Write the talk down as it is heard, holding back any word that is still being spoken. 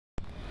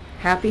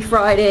Happy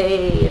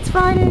Friday! It's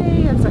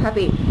Friday! I'm so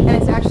happy. And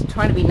it's actually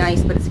trying to be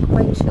nice, but it's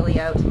quite chilly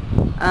out.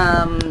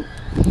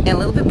 And a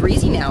little bit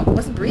breezy now. It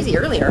wasn't breezy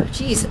earlier.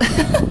 Jeez.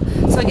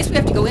 So I guess we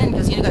have to go in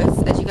because, you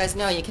guys, as you guys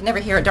know, you can never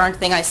hear a darn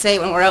thing I say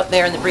when we're out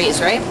there in the breeze,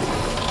 right?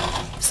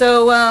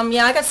 So,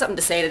 yeah, I got something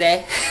to say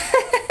today.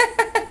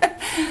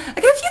 I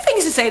got a few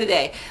things to say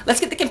today. Let's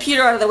get the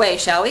computer out of the way,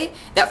 shall we?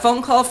 That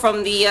phone call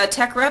from the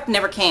tech rep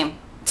never came.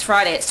 It's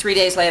Friday. It's 3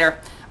 days later.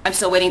 I'm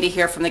still waiting to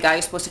hear from the guy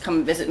who's supposed to come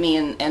and visit me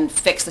and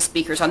fix the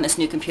speakers on this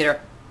new computer.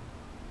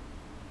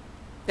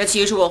 That's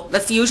usual.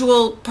 That's the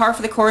usual par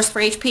for the course for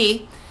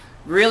HP.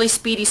 Really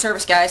speedy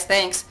service, guys.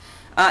 Thanks.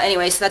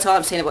 Anyway, so that's all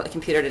I'm saying about the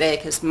computer today,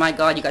 because my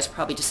God, you guys are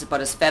probably just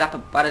about as fed up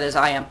about it as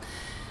I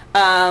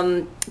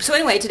am. So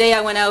anyway, today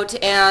I went out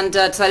and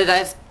decided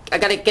I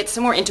got to get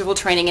some more interval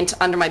training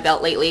under my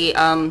belt lately.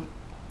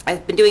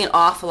 I've been doing an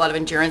awful lot of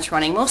endurance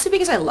running, mostly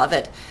because I love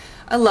it.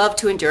 I love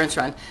to endurance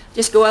run.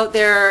 Just go out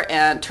there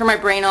and turn my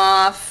brain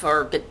off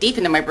or get deep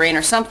into my brain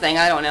or something,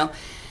 I don't know,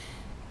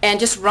 and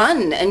just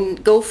run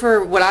and go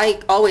for what I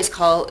always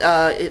call,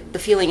 the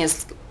feeling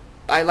is,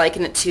 I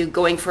liken it to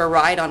going for a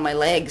ride on my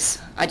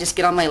legs. I just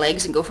get on my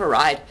legs and go for a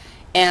ride.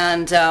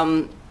 And,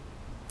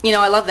 you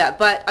know, I love that.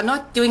 But I'm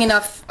not doing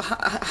enough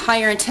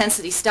higher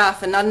intensity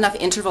stuff and not enough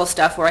interval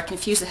stuff where I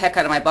confuse the heck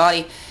out of my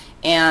body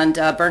and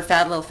burn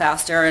fat a little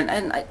faster.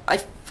 And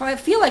I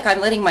feel like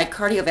I'm letting my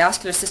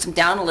cardiovascular system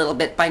down a little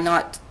bit by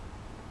not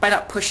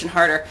pushing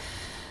harder.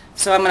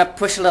 So I'm going to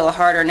push a little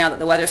harder now that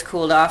the weather's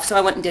cooled off. So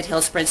I went and did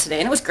hill sprints today,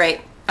 and it was great.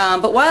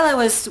 But while I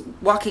was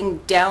walking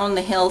down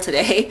the hill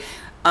today,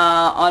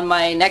 on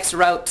my next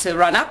route to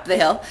run up the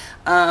hill,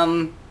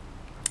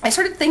 I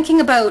started thinking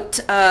about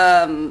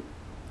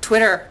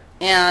Twitter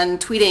and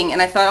tweeting,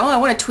 and I thought, oh, I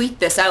want to tweet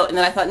this out. And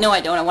then I thought, no, I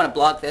don't. I want to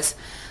blog this.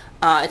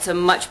 It's a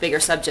much bigger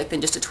subject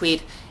than just a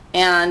tweet.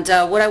 And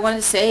what I wanted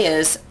to say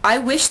is, I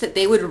wish that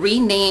they would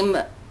rename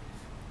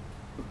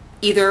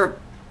either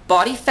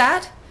body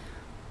fat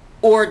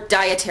or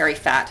dietary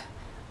fat.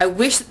 I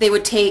wish that they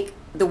would take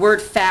the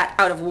word fat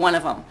out of one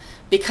of them,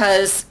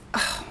 because,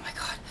 oh my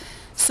God,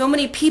 so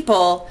many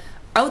people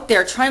out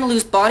there trying to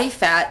lose body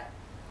fat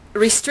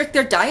restrict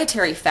their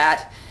dietary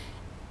fat.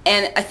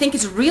 And I think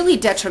it's really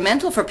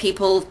detrimental for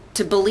people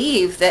to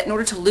believe that in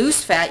order to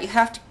lose fat, you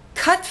have to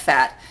cut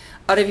fat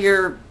out of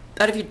your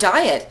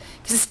diet,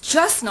 because it's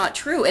just not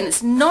true, and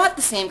it's not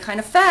the same kind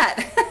of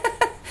fat.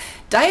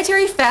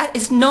 Dietary fat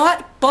is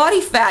not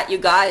body fat, you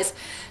guys.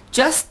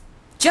 Just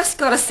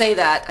gotta say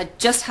that. I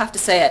just have to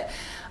say it.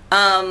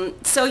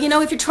 So, you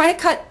know, if you're trying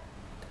to cut,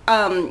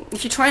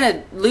 if you're trying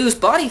to lose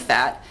body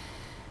fat,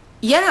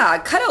 yeah,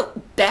 cut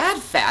out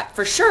bad fat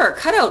for sure.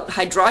 Cut out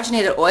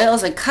hydrogenated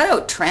oils and cut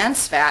out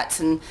trans fats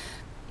and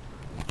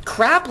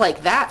crap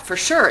like that for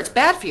sure. It's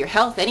bad for your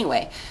health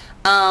anyway.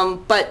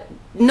 But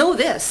know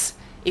this.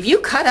 If you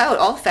cut out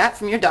all fat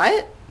from your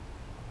diet,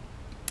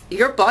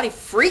 your body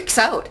freaks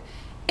out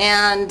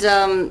and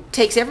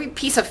takes every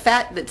piece of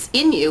fat that's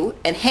in you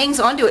and hangs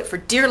onto it for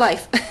dear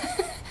life.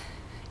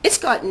 It's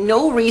got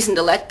no reason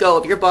to let go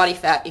of your body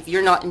fat if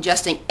you're not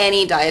ingesting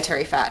any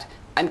dietary fat.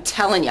 I'm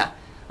telling you,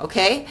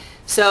 okay?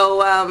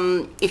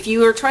 So if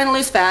you are trying to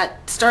lose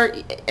fat,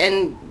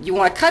 and you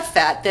want to cut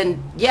fat,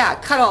 then yeah,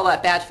 cut all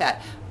that bad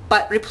fat.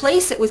 But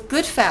replace it with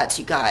good fats,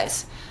 you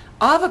guys.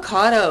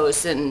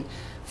 Avocados and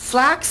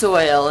flax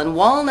oil and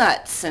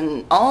walnuts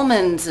and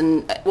almonds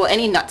and, well,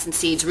 any nuts and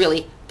seeds,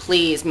 really.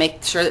 Please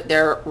make sure that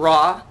they're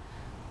raw,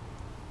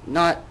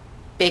 not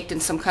baked in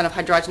some kind of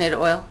hydrogenated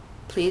oil,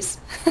 please.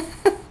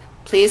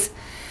 Please.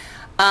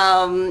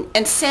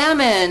 And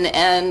salmon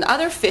and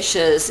other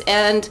fishes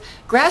and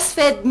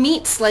grass-fed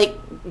meats like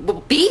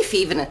beef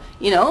even,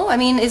 you know, I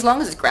mean, as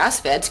long as it's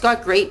grass-fed, it's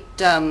got great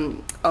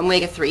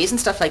omega-3s and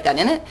stuff like that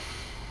in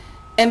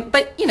it.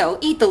 But, you know,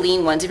 eat the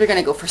lean ones if you're going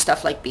to go for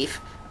stuff like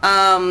beef.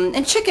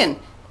 And chicken.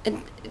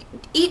 And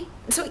eat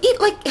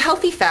like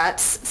healthy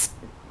fats.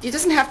 It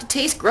doesn't have to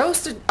taste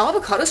gross.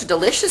 Avocados are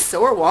delicious.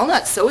 So are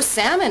walnuts. So is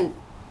salmon.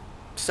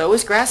 So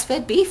is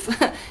grass-fed beef.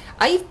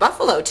 I eat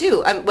buffalo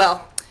too.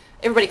 Well,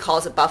 everybody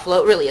calls it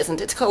buffalo. It really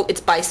isn't.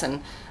 It's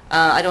bison.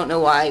 I don't know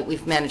why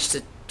we've managed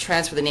to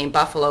transfer the name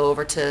buffalo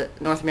over to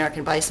North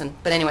American bison.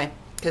 But anyway,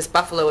 because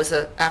buffalo is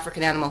an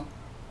African animal.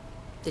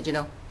 Did you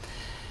know?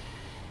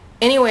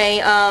 Anyway,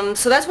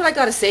 so that's what I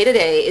got to say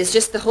today, is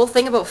just the whole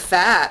thing about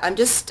fat.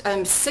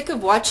 I'm sick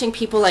of watching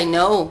people I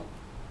know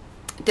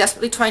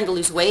desperately trying to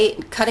lose weight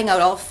and cutting out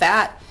all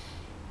fat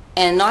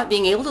and not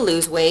being able to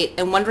lose weight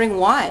and wondering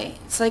why.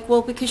 It's like,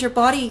 well, because your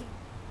body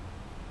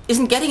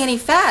isn't getting any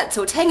fat,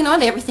 so it's hanging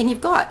on to everything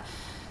you've got.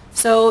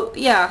 So,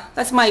 yeah,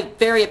 that's my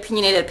very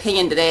opinionated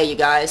opinion today, you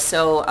guys.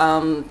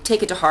 So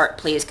take it to heart,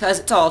 please, because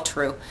it's all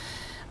true.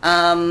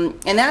 And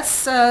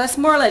that's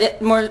more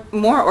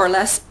or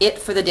less it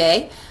for the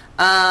day.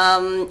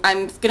 I'm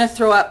going to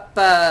throw up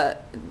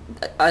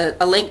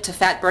a link to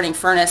Fat Burning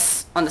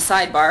Furnace on the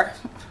sidebar.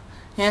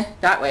 Yeah,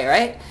 that way,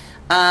 right?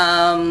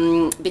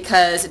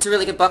 Because it's a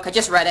really good book. I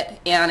just read it,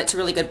 and it's a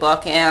really good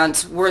book, and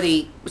it's a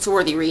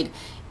worthy read.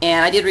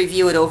 And I did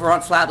review it over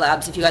on Flab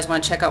Labs if you guys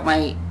want to check out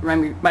my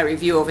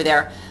review over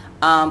there.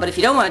 But if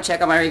you don't want to check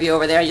out my review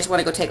over there, you just want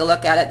to go take a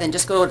look at it, then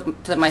just go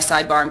to my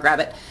sidebar and grab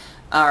it,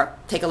 or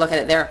take a look at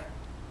it there.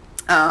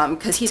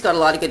 Because he's got a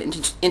lot of good,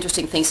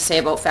 interesting things to say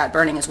about fat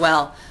burning as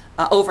well,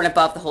 over and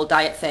above the whole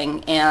diet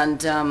thing.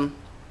 And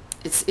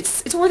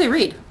it's a worthy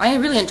read. I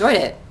really enjoyed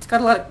it. It's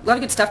got a lot of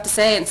good stuff to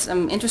say, and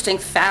some interesting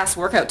fast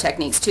workout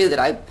techniques too that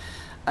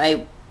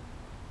I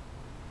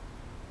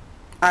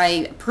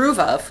approve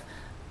of.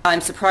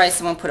 I'm surprised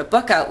someone put a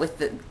book out with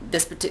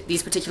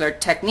these particular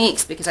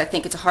techniques, because I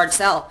think it's a hard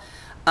sell.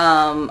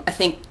 I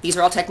think these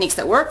are all techniques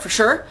that work for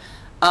sure,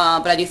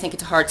 but I do think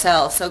it's a hard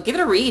sell. So give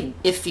it a read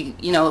if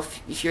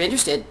if you're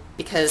interested,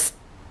 because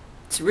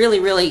it's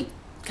really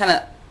kind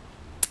of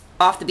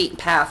off the beaten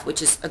path,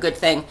 which is a good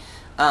thing,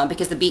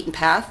 because the beaten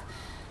path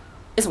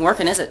isn't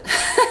working, is it?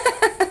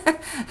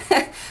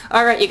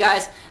 All right, you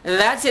guys,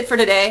 that's it for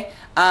today.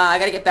 I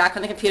got to get back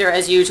on the computer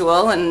as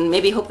usual, and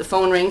maybe hope the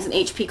phone rings and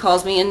HP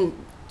calls me and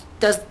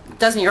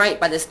does me right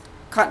by this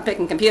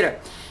cotton-picking computer.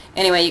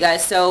 Anyway, you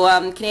guys,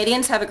 so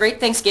Canadians, have a great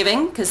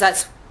Thanksgiving, because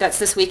that's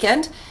this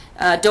weekend.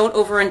 Don't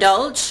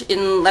overindulge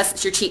unless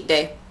it's your cheat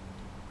day.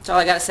 That's all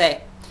I got to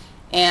say.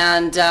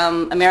 And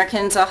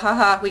Americans,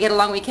 we get a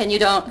long weekend, you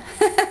don't.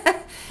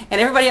 And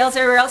everybody else,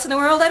 everywhere else in the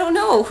world, I don't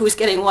know who's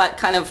getting what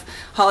kind of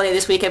holiday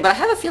this weekend, but I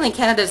have a feeling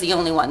Canada's the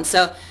only one.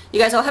 So you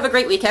guys all have a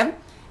great weekend,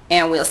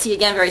 and we'll see you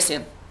again very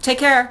soon. Take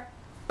care.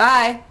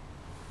 Bye.